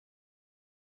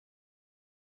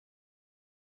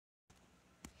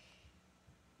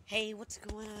Hey, what's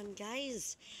going on,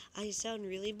 guys? I sound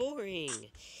really boring.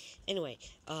 Anyway,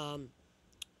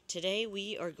 today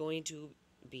we are going to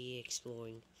be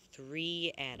exploring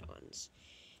 3 add-ons.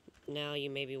 Now, you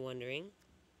may be wondering,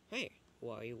 hey,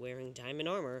 why are you wearing diamond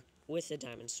armor with a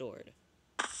diamond sword?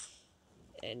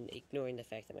 And ignoring the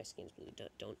fact that my skin's blue,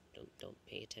 don't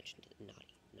pay attention to the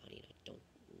naughty, don't,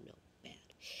 no, bad.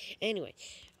 Anyway,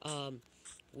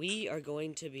 we are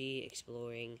going to be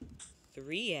exploring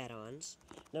 3 add-ons.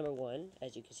 Number 1,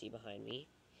 as you can see behind me,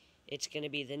 it's going to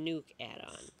be the Nuke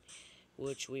add-on,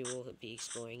 which we will be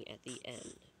exploring at the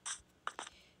end.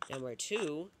 Number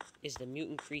 2 is the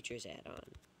Mutant Creatures add-on.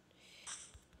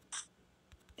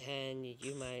 And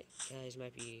you guys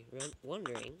might be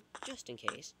wondering, just in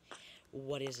case,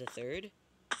 what is the third?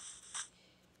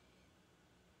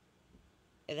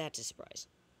 That's a surprise.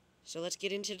 So let's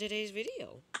get into today's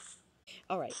video.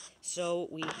 Alright, so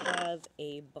we have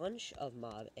a bunch of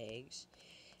mob eggs,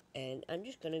 and I'm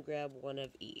just gonna grab one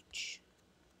of each.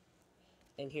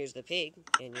 And here's the pig,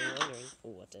 and you're wondering,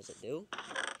 what does it do?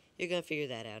 You're gonna figure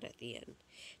that out at the end.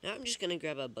 Now I'm just gonna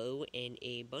grab a bow and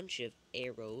a bunch of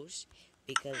arrows,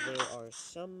 because there are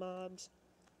some mobs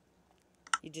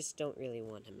you just don't really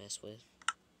want to mess with.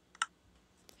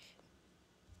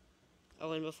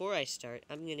 Oh, and before I start,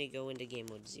 I'm gonna go into game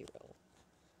mode 0.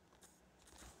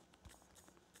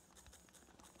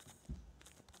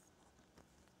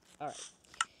 Alright.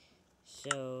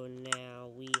 So now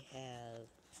we have...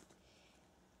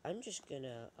 I'm just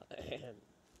gonna...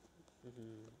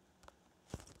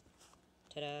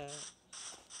 Ta-da!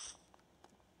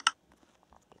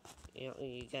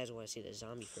 You guys want to see the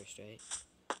zombie first, right?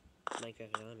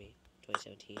 Minecraft Zombie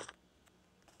 2017.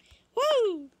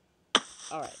 Woo!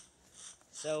 Alright.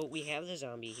 So we have the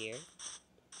zombie here.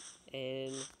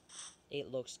 And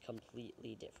it looks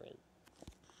completely different.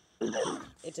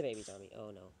 It's a baby zombie.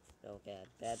 Oh no. No, bad.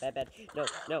 No, bad.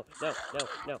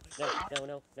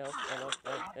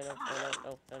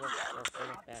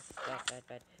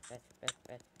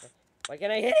 Why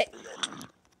can't I hit it?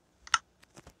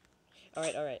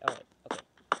 Alright, okay.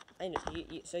 I know,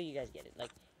 so you guys get it.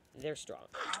 Like, they're strong.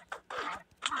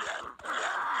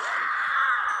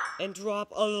 And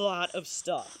drop a lot of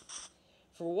stuff.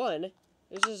 For one,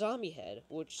 there's a zombie head,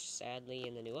 which sadly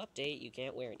in the new update you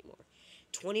can't wear anymore.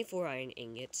 24 iron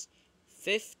ingots,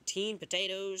 15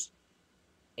 potatoes,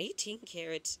 18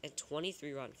 carrots, and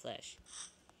 23 rotten flesh.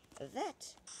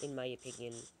 That, in my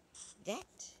opinion,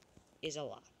 that is a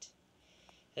lot.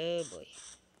 Oh boy.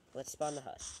 Let's spawn the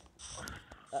husk.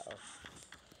 Uh-oh.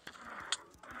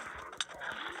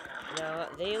 Now,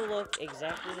 they look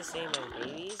exactly the same as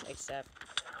babies, except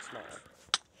smaller.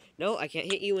 No, I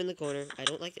can't hit you in the corner. I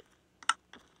don't like it.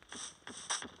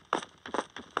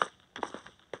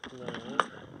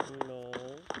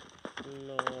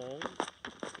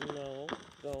 No.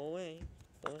 Go away.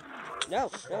 No,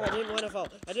 I didn't want to fall.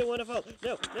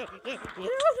 No.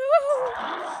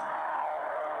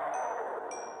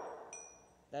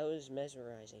 That was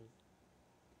mesmerizing.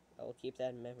 I will keep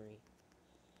that in memory.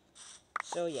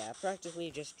 So yeah, practically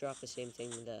just drop the same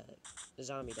thing the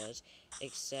zombie does,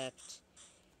 except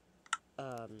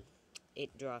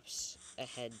it drops a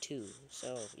head too.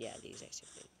 So yeah, the exact same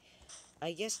thing.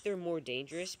 I guess they're more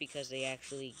dangerous because they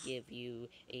actually give you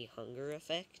a hunger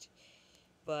effect,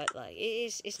 but like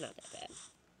it's not that bad.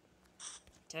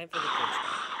 Time for the good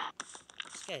stuff.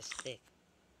 This guy's thick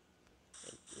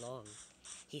and long.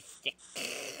 He's thick.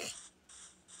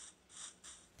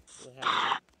 What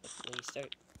happens when you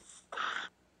start?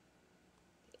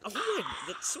 Oh my,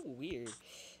 that's so weird.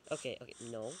 Okay,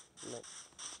 no.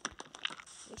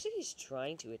 Looks like he's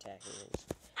trying to attack me.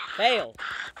 Fail!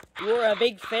 You're a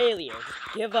big failure.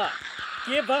 Give up.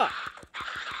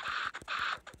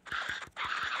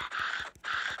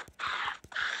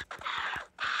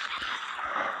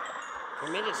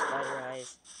 Permitted spider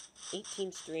eyes,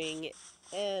 18 string,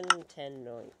 and 10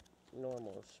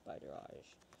 normal spider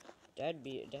eyes. That'd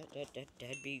be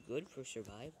good for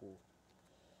survival.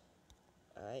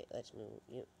 Alright, let's move.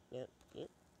 Yep,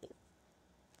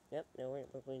 no,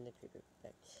 we're putting the creeper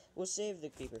back. We'll save the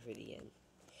creeper for the end.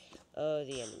 Oh,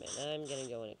 the Enderman. I'm gonna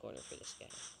go in a corner for this guy.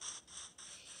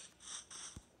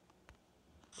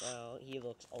 Wow, he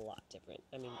looks a lot different.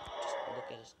 I mean, just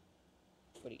look at his...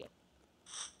 Where'd he go?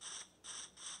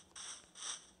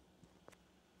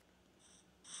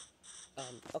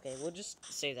 Okay, we'll just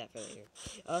save that for later.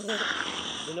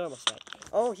 The normal spider.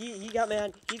 Oh, he got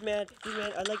mad. He's mad.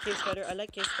 I like cave spider.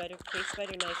 Cave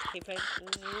spider, nice. Cave spider,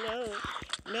 no.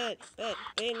 Mad.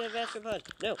 Ain't no faster pun.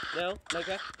 No.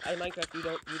 Minecraft. Minecraft. You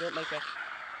don't Minecraft.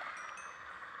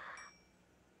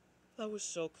 That was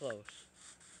so close.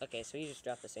 Okay, so he just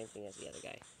dropped the same thing as the other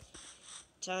guy.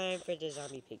 Time for the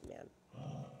zombie pigman.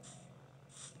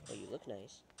 Oh, you look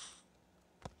nice.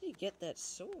 How did you get that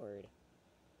sword?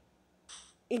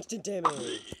 Instant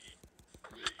damage!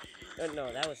 Oh,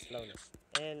 no, that was slowness.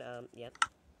 And, yep.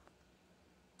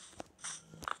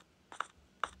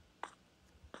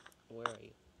 Where are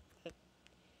you?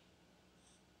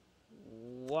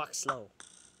 Walk slow.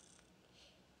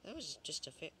 That was just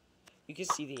a fit. You can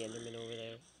see the Enderman over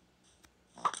there.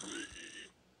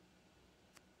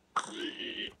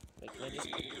 Wait, can I just...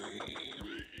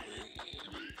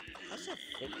 How's that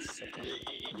fit so bad?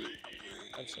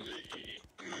 I'm saying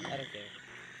I don't care.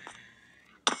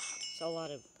 It's a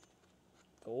lot of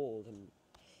gold and...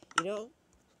 You know,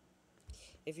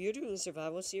 if you're doing a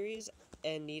survival series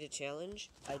and need a challenge,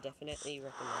 I definitely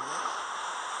recommend it.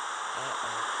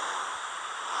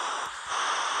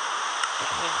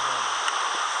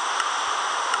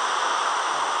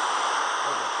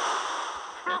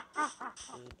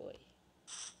 Oh boy.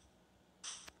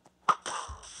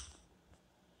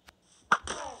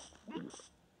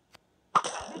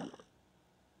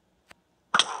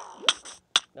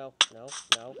 No, no,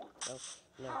 no, no,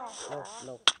 no, no,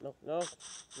 no, no, no,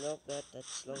 no, that's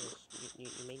slowness. You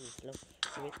made me slow.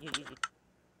 You.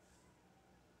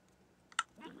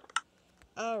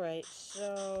 Alright,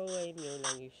 so I'm no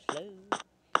longer slow.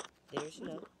 There's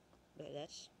no.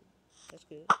 That's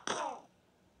good.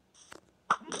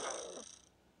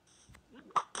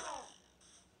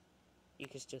 You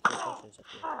can still throw potions up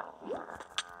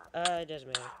here. It doesn't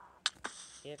matter.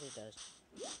 Yeah, it does.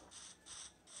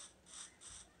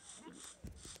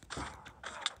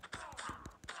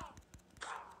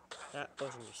 Not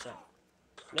poison yourself.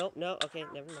 Nope, no, okay,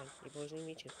 never mind. You're poisoning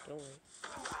me too. Don't worry.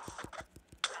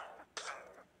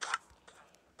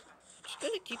 Just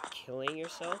gonna keep killing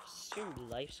yourself. It's your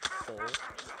life's goal.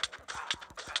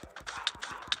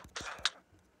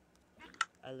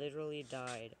 I literally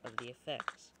died of the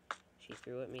effects she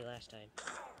threw at me last time.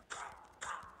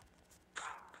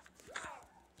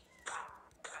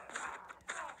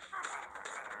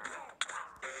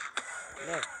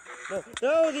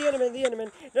 No, the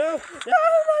Enderman, no, oh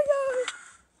my god!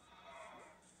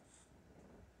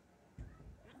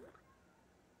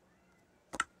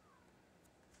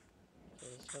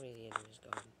 Okay, just tell me the Enderman's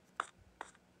gone.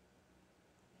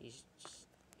 He's just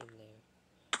in there.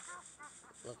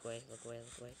 Look away, look away,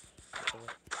 look away. Kill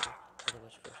the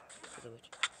witch first. Kill the witch,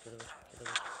 kill the witch, kill the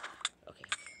witch. Okay.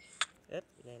 Yep,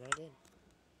 then I did.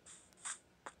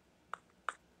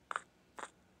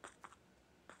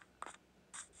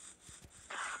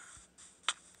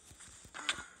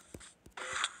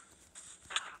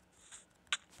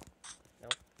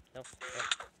 No.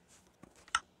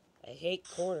 I hate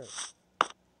corners.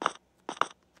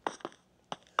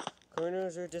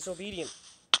 Corners are disobedient.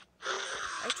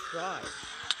 I tried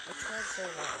so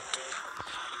hard.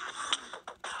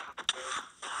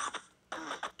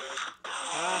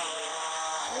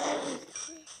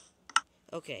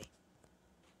 Okay.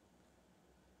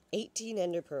 18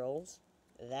 ender pearls.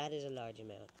 That is a large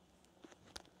amount.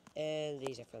 And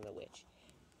these are from the witch.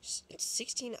 It's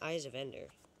 16 eyes of ender.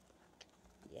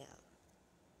 Yeah.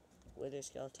 Wither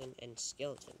skeleton and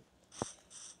skeleton.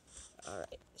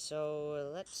 Alright,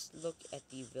 so let's look at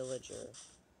the villager.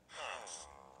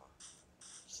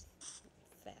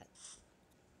 Fat.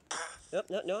 Nope,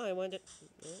 no, I wanted to...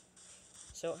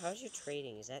 So, how's your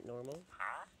trading? Is that normal?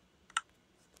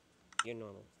 You're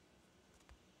normal.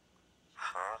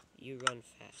 You run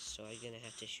fast, so I'm gonna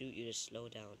have to shoot you to slow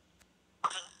down.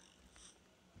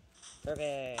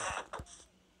 Perfect!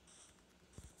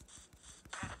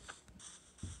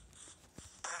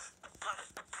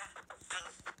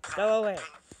 Go away!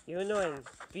 You annoying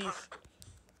beast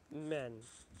man.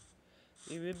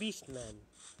 You're a beast man.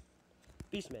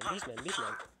 Beast man.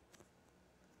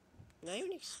 Not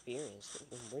even experienced.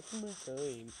 Wasting my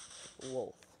time.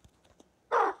 Wolf.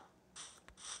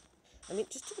 I mean,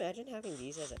 just imagine having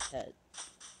these as a pet.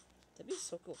 That'd be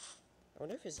so cool. I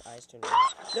wonder if his eyes turn red.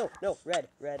 No, red.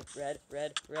 That sounds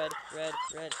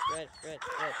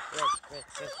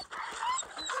so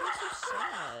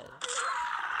sad.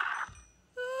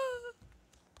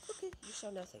 Okay, you saw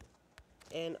nothing.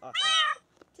 And awesome.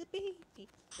 It's a baby.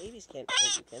 Babies can't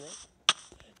hurt you, can they?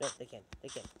 No, they can.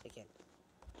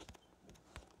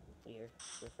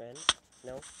 Your friend?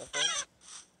 No, a friend?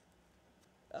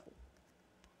 Oh.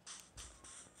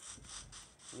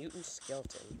 Mutant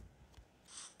skeleton.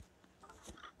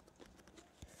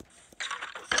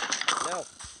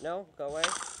 No, go away.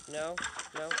 No,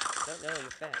 you're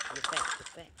fat.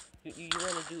 You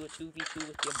want to do a 2v2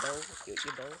 with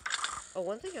your bow? Oh,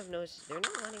 one thing I've noticed is they're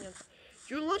not landing on...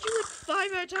 You're launching like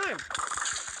 5 at a time!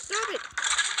 Stop it!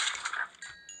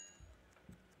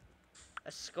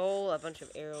 A skull, a bunch of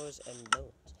arrows, and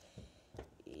bones.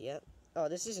 Yep. Oh,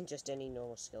 this isn't just any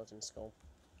normal skeleton skull.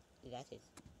 That is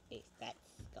a fat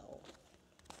skull.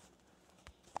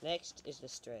 Next is the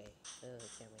stray. Oh, I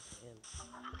can't wait for him.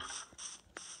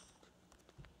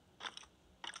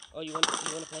 Oh, you want to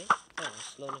play? Oh,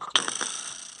 slowness to you.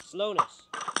 Slowness.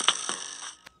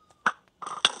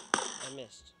 I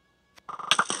missed.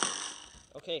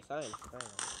 Okay, fine.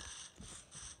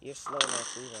 You're slow now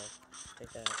too, though.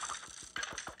 Take that.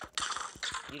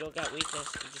 You don't got weakness.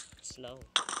 You're just slow.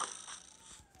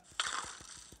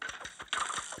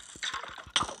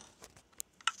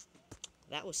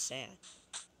 That was sad.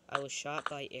 I was shot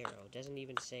by arrow. Doesn't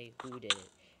even say who did it.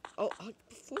 Oh,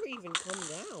 before you even come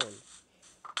down.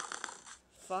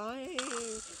 Fine.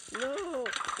 No.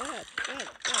 That.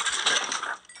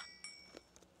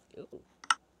 Ooh.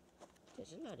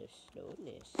 There's a lot of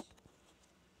slowness.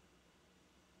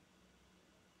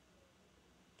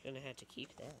 Gonna have to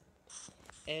keep that.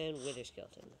 And wither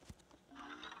skeleton.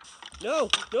 No,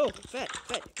 fat.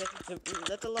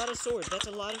 That's a lot of sword. That's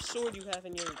a lot of sword you have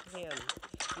in your hand.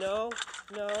 No.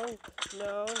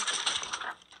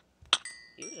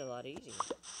 It was a lot easier.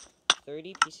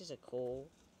 30 pieces of coal.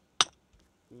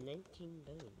 19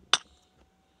 bones.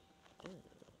 Oh,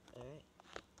 alright.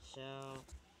 So,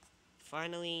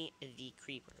 finally, the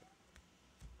creeper.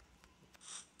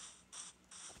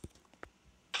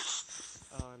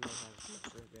 Oh, I might have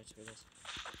much regrets for this.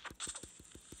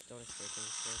 Don't explode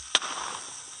things,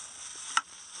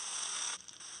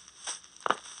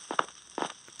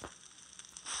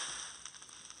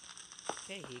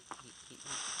 okay,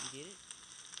 he did it.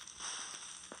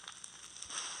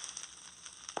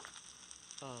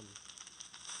 Oh no.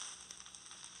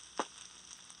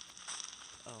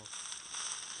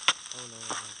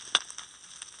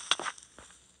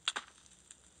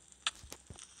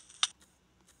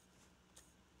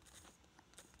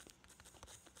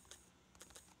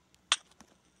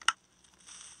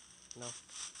 No.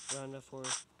 Run before.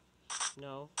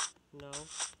 No.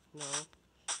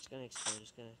 It's gonna explode.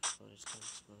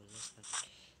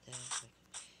 That's like.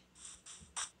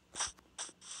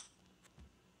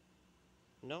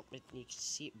 Nope. You can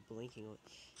see it blinking.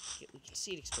 We can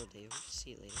see it explode later. We can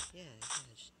see it later. Yeah.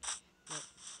 Just,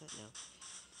 not now.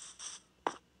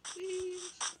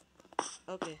 Please.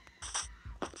 Okay.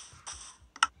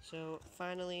 So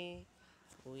finally,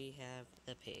 we have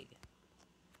the pig.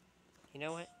 You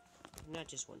know what? Not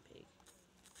just one pig.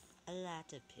 A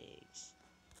lot of pigs.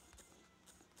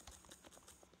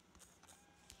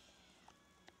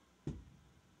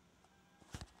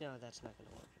 No, that's not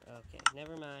gonna work. Okay,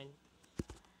 never mind.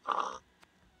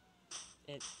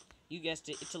 You guessed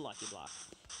it, it's a lucky block.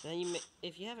 Now,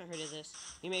 if you haven't heard of this,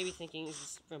 you may be thinking, is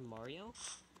this from Mario?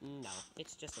 No,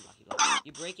 it's just a lucky block.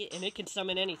 You break it, and it can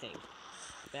summon anything.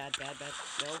 Bad.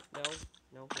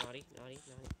 No, naughty.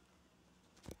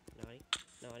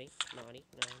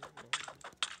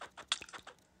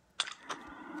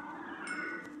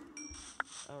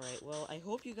 Alright, well, I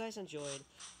hope you guys enjoyed.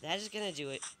 That is gonna do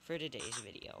it for today's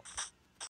video.